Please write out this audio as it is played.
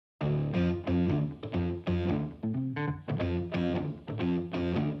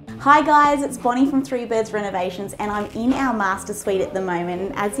Hi guys, it's Bonnie from Three Birds Renovations and I'm in our master suite at the moment,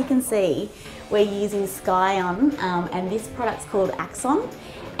 and as you can see we're using Scyon and this product's called Axon,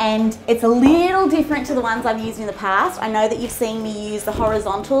 and it's a little different to the ones I've used in the past. I know that you've seen me use the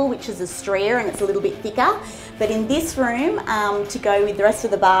horizontal, which is a strier and it's a little bit thicker, but in this room, to go with the rest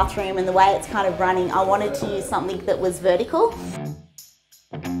of the bathroom and the way it's kind of running, I wanted to use something that was vertical.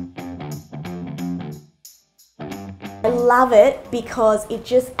 I love it because it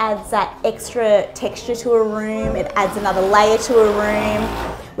just adds that extra texture to a room, it adds another layer to a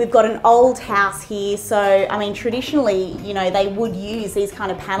room. We've got an old house here, so I mean traditionally, you know, they would use these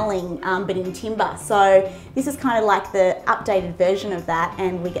kind of paneling but in timber. So this is kind of like the updated version of that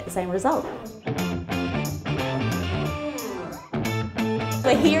and we get the same result.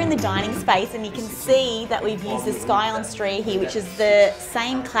 We're here in the dining space and you can see that we've used the Scyon strier here, which is the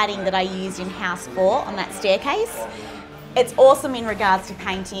same cladding that I used in House 4 on that staircase. It's awesome in regards to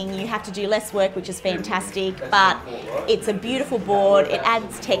painting. You have to do less work, which is fantastic, but it's a beautiful board, it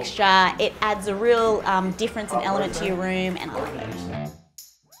adds texture, it adds a real difference and element to your room, and I love it.